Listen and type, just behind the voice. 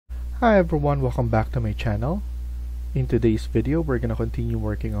Hi everyone, welcome back to my channel. In today's video, we're gonna continue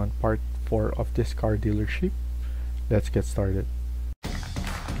working on part 4 of this car dealership. Let's get started.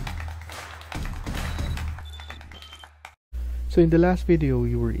 So in the last video,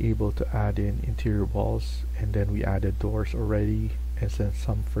 we were able to add in interior walls, and then we added doors already and then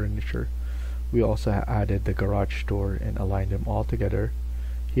some furniture. We also added the garage door and aligned them all together.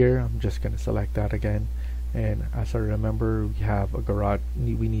 Here, I'm just gonna select that again. And as I remember, we have a garage.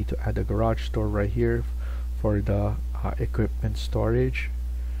 We need to add a garage door right here for the equipment storage,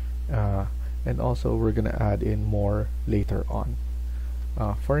 and also we're gonna add in more later on.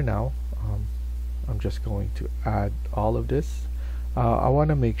 For now, I'm just going to add all of this. I want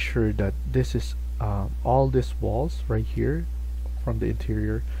to make sure that this is all these walls right here from the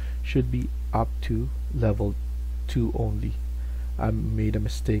interior should be up to level 2 only. I made a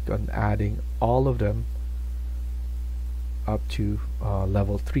mistake on adding all of them up to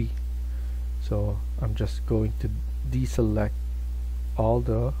level 3, so I'm just going to deselect all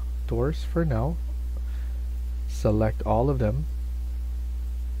the doors for now, select all of them,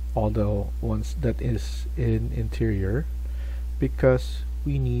 all the ones that is in interior, because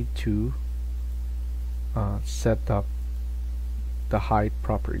we need to set up the height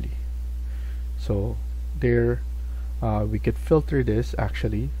properly. So there, we could filter this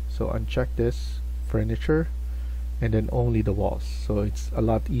actually, so uncheck this furniture and then only the walls, so it's a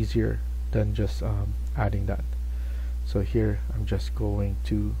lot easier than just adding that. So here I'm just going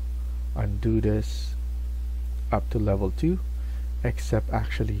to undo this up to level 2, except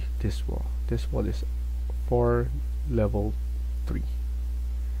actually this wall. This wall is for level 3,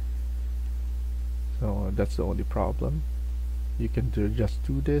 so that's the only problem. You can just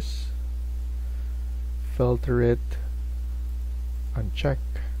do this, filter it, uncheck,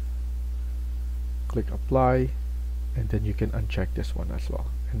 click apply, and then you can uncheck this one as well,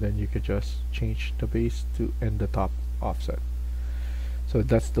 and then you could just change the base to and the top offset. So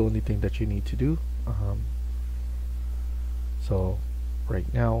that's the only thing that you need to do. So right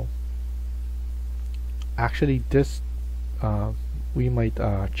now, actually this we might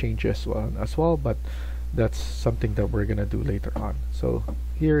change this one as well, but that's something that we're gonna do later on. So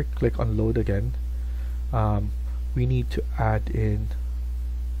here, click on load again. We need to add in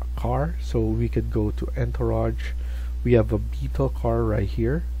a car, so we could go to entourage. We have a Beetle car right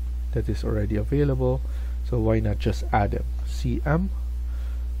here that is already available, so why not just add them? CM,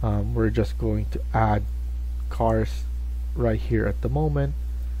 we're just going to add cars right here at the moment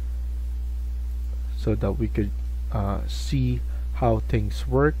so that we could see how things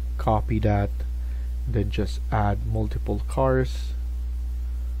work. Copy that, then just add multiple cars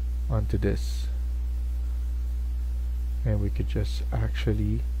onto this, and we could just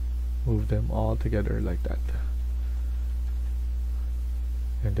actually move them all together like that,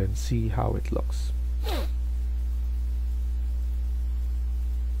 and then see how it looks.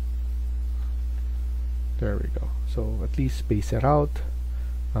 There we go. So at least space it out.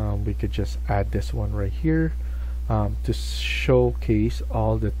 We could just add this one right here to showcase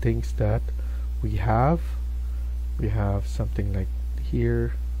all the things that we have. We have something like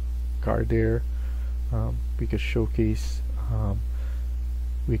here, car there. We could showcase,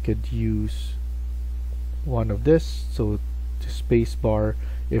 we could use one of this, so the space bar,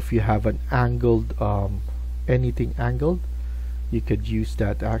 if you have an angled anything angled, you could use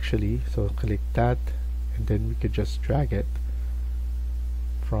that actually. So click that, and then we could just drag it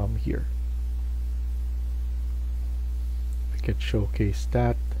from here. We could showcase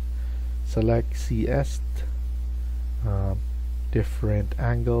that, select CS, different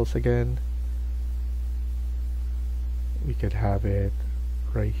angles again. We could have it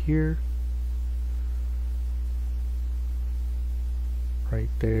right here, right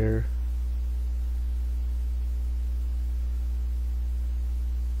there,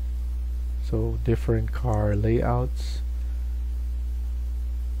 so different car layouts.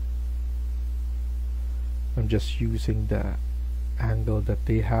 I'm just using the angle that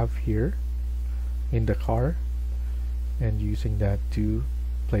they have here in the car and using that to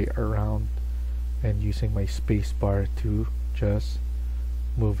play around, and using my space bar to just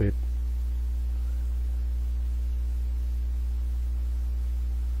move it.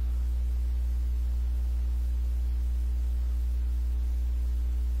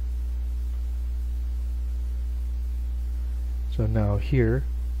 So now here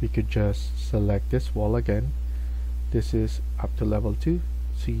we could just select this wall again. This is up to level 2,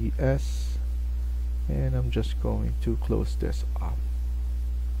 CS, and I'm just going to close this up.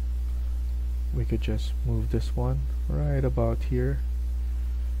 We could just move this one right about here,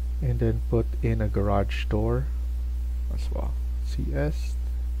 and then put in a garage door as well. CS,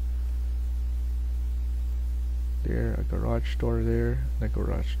 there, a garage door there, and a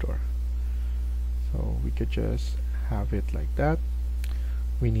garage door. So we could just have it like that.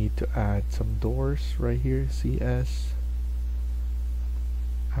 We need to add some doors right here. CS,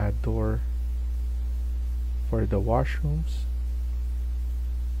 add door for the washrooms.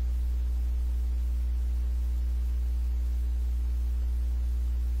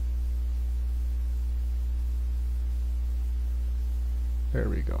 There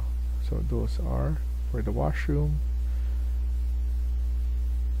we go. So those are for the washroom,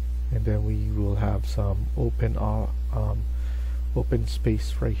 and then we will have some open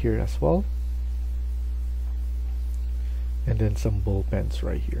space right here as well, and then some ball pens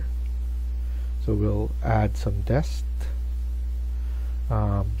right here. So we'll add some desks.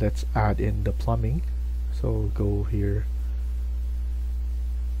 Let's add in the plumbing. So go here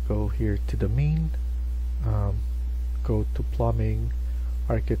to the main, go to plumbing,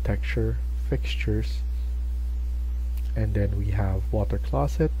 architecture, fixtures, and then we have water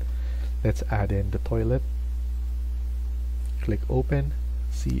closet. Let's add in the toilet. Click open,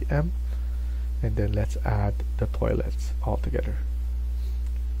 CM, and then let's add the toilets all together.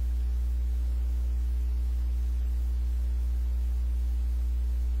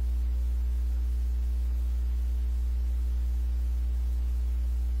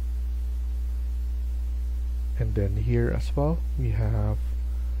 And then here as well we have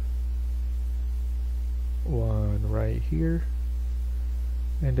one right here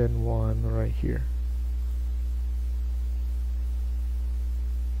and then one right here.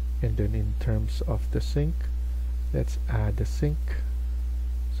 And then in terms of the sink, let's add the sink.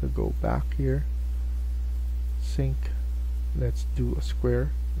 So go back here, sink, let's do a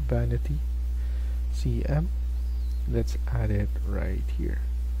square, vanity, CM, let's add it right here.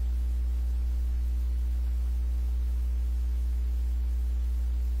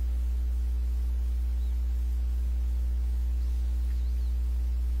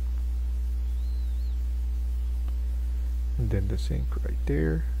 And then the sink right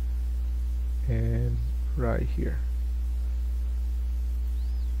there and right here.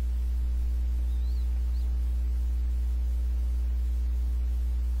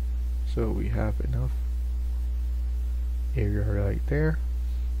 So we have enough area right there.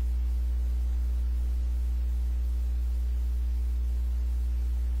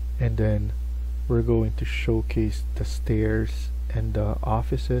 And then we're going to showcase the stairs and the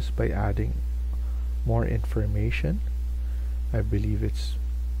offices by adding more information. I believe it's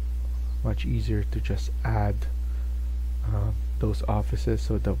much easier to just add those offices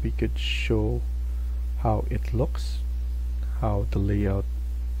so that we could show how it looks, how the layout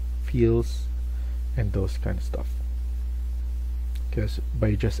feels, and those kind of stuff. Because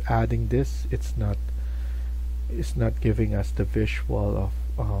by just adding this, it's not giving us the visual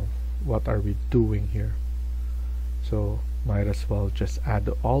of what are we doing here. So might as well just add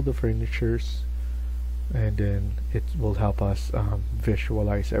all the furnitures, and then it will help us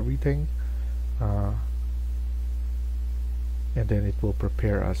visualize everything, and then it will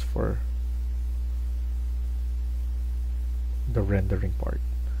prepare us for the rendering part.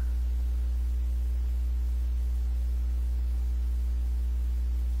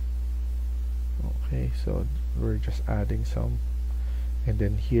 Okay, so we're just adding some, and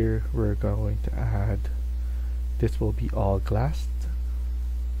then here we're going to add, this will be all glassed.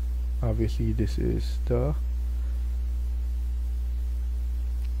 Obviously this is the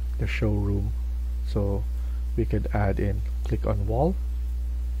showroom, so we could add in, click on wall,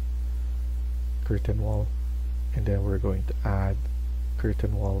 curtain wall, and then we're going to add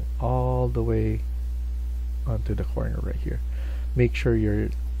curtain wall all the way onto the corner right here. Make sure you're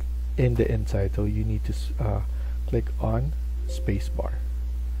in the inside, so you need to click on spacebar,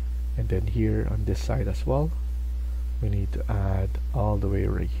 and then here on this side as well we need to add all the way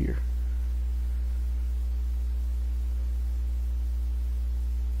right here.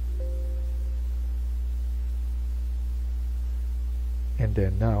 And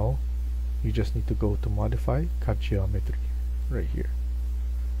then now you just need to go to modify, cut geometry right here.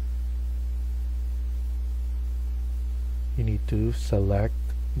 You need to select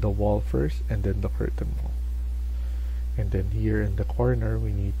the wall first and then the curtain wall, and then here in the corner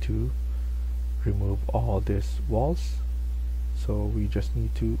we need to remove all these walls, so we just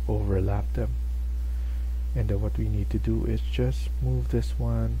need to overlap them. And then what we need to do is just move this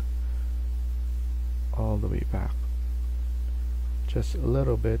one all the way back just a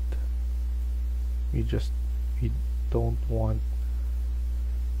little bit. We don't want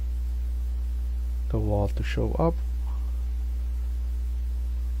the wall to show up,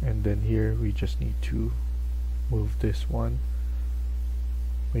 and then here we just need to move this one,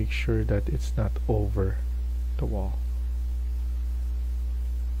 make sure that it's not over the wall.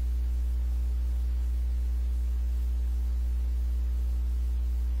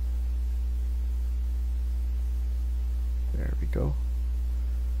 There we go.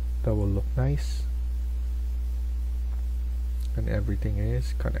 That will look nice. And everything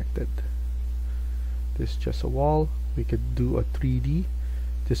is connected. This is just a wall. We could do a 3D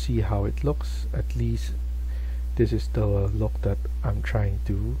to see how it looks. At least this is the look that I'm trying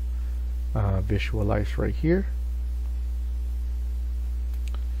to visualize right here.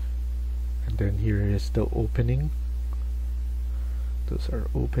 And then here is the opening. Those are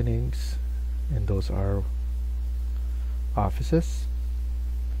openings, and those are offices.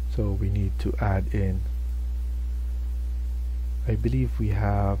 So we need to add in, I believe we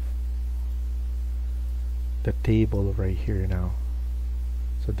have the table right here now.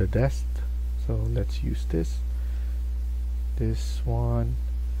 So the desk, so let's use this one.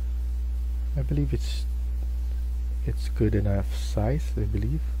 I believe it's good enough size, I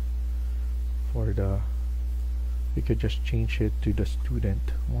believe, for the, we could just change it to the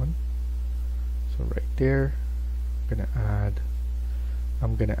student one. So right there,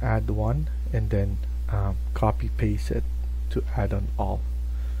 I'm gonna add one, and then copy paste it to add on all.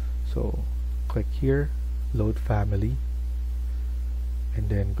 So click here, load family, and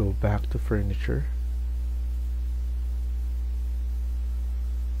then go back to furniture.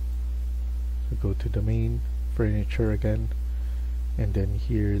 So go to the main furniture again, and then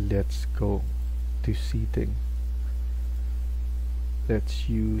here let's go to seating. Let's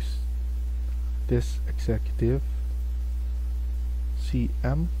use this executive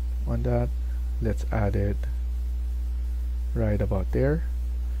CM on that. Let's add it right about there,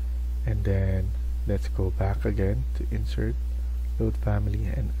 and then let's go back again to insert, load family,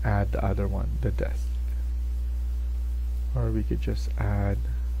 and add the other one, the desk. Or we could just add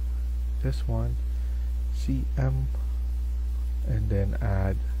this one, CM, and then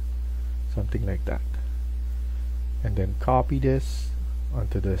add something like that, and then copy this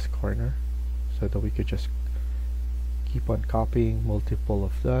onto this corner so that we could just keep on copying multiple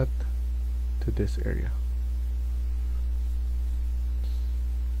of that to this area.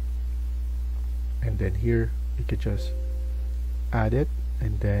 And then here we could just add it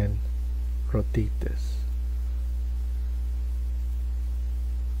and then rotate this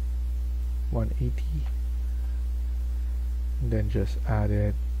 180, and then just add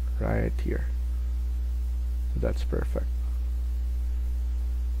it right here. So that's perfect.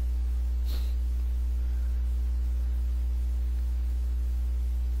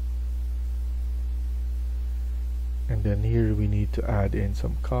 And then here we need to add in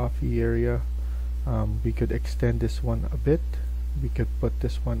some coffee area. We could extend this one a bit. We could put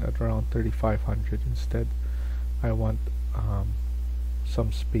this one at around 3500 instead. I want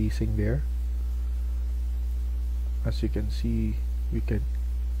some spacing there. As you can see, we could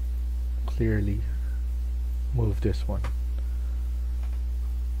clearly move this one.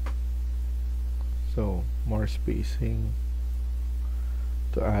 So more spacing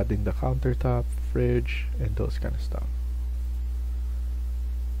to add in the countertop, fridge, and those kind of stuff.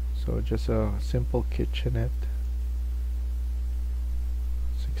 So just a simple kitchenette,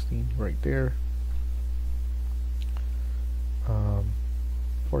 16 right there.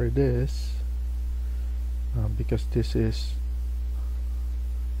 For this, because this is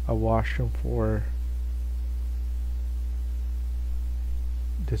a washroom for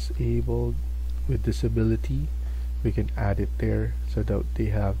disabled with disability, we can add it there so that they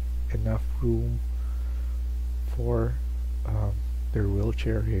have enough room for their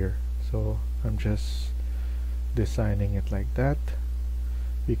wheelchair here. So I'm just designing it like that.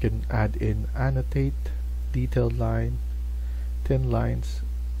 We can add in annotate, detailed line, thin lines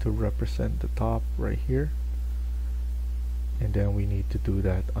to represent the top right here, and then we need to do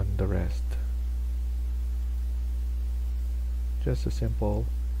that on the rest. Just a simple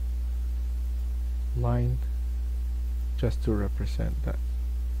line just to represent that.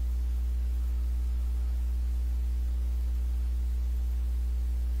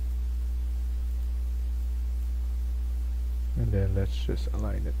 And then let's just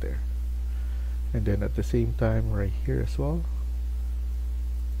align it there, and then at the same time right here as well,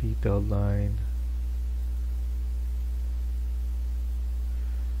 detailed line,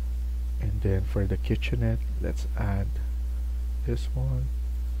 and then for the kitchenette let's add this one,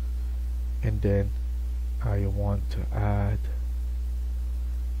 and then I want to add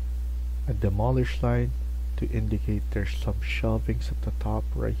a demolish line to indicate there's some shelvings at the top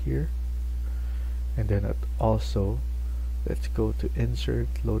right here, and then also let's go to insert,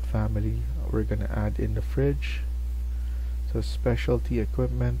 load family. We're gonna add in the fridge, so specialty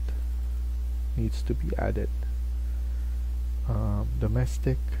equipment needs to be added.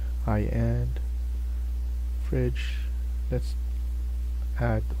 domestic, high-end, fridge. Let's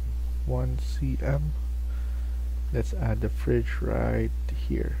add 1 cm. Let's add the fridge right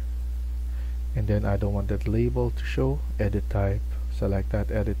here, and then I don't want that label to show. Edit type, select that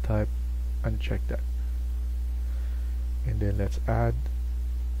edit type, uncheck that, and then let's add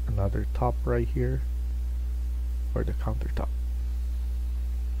another top right here for the countertop.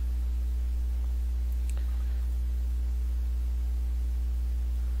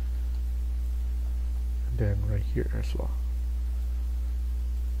 And then right here as well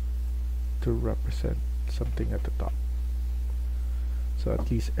to represent something at the top. So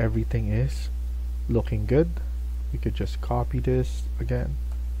at least everything is looking good. We could just copy this again,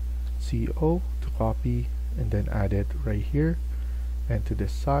 CO to copy, and then add it right here and to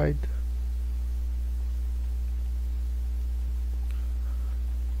this side.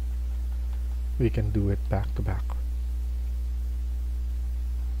 We can do it back to back.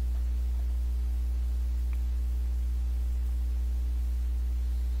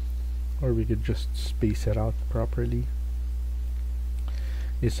 Or we could just space it out properly.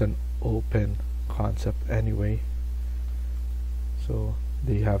 It's an open concept anyway, so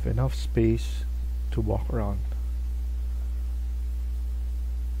they have enough space to walk around.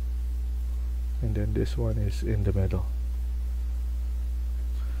 And then this one is in the middle,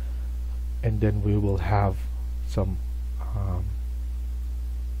 and then we will have some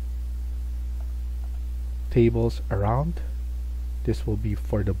tables around. This will be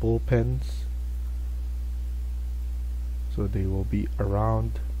for the bullpens, so they will be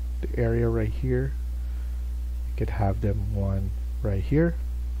around the area right here. You could have them one right here,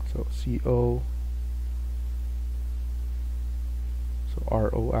 so CO, so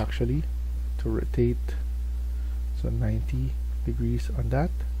RO actually, to rotate, so 90 degrees on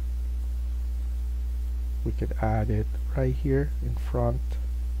that. We could add it right here in front,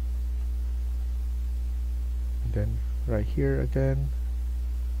 and then right here again,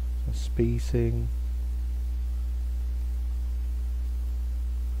 so spacing,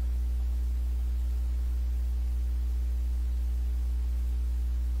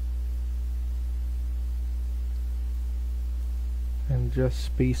 and just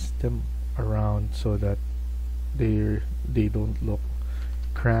space them around so that they don't look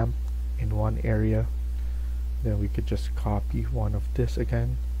cramped in one area. Then we could just copy one of this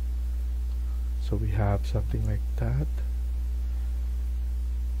again, so we have something like that,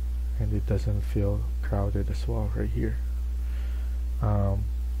 and it doesn't feel crowded as well right here.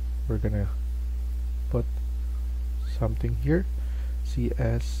 We're gonna put something here,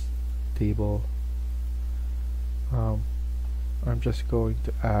 CS table. I'm just going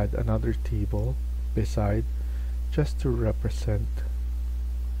to add another table beside, just to represent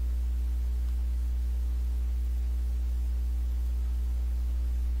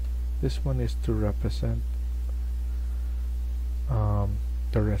this one is to represent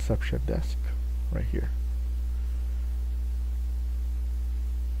the reception desk right here.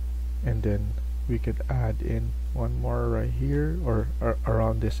 And then we could add in one more right here, or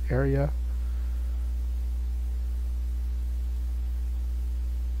around this area,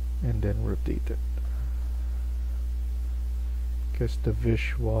 and then rotate it, because the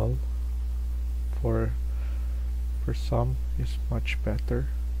visual for some is much better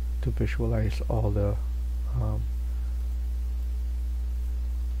to visualize all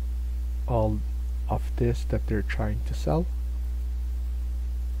of this that they're trying to sell.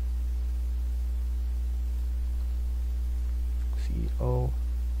 CO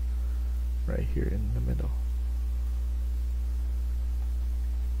right here in the middle.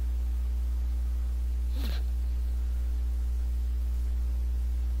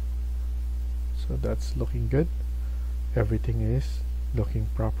 So that's looking good. Everything is looking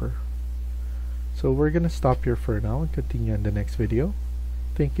proper. So we're gonna stop here for now and continue in the next video.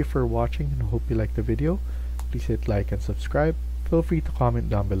 Thank you for watching and hope you liked the video. Please hit like and subscribe. Feel free to comment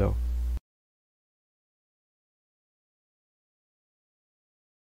down below.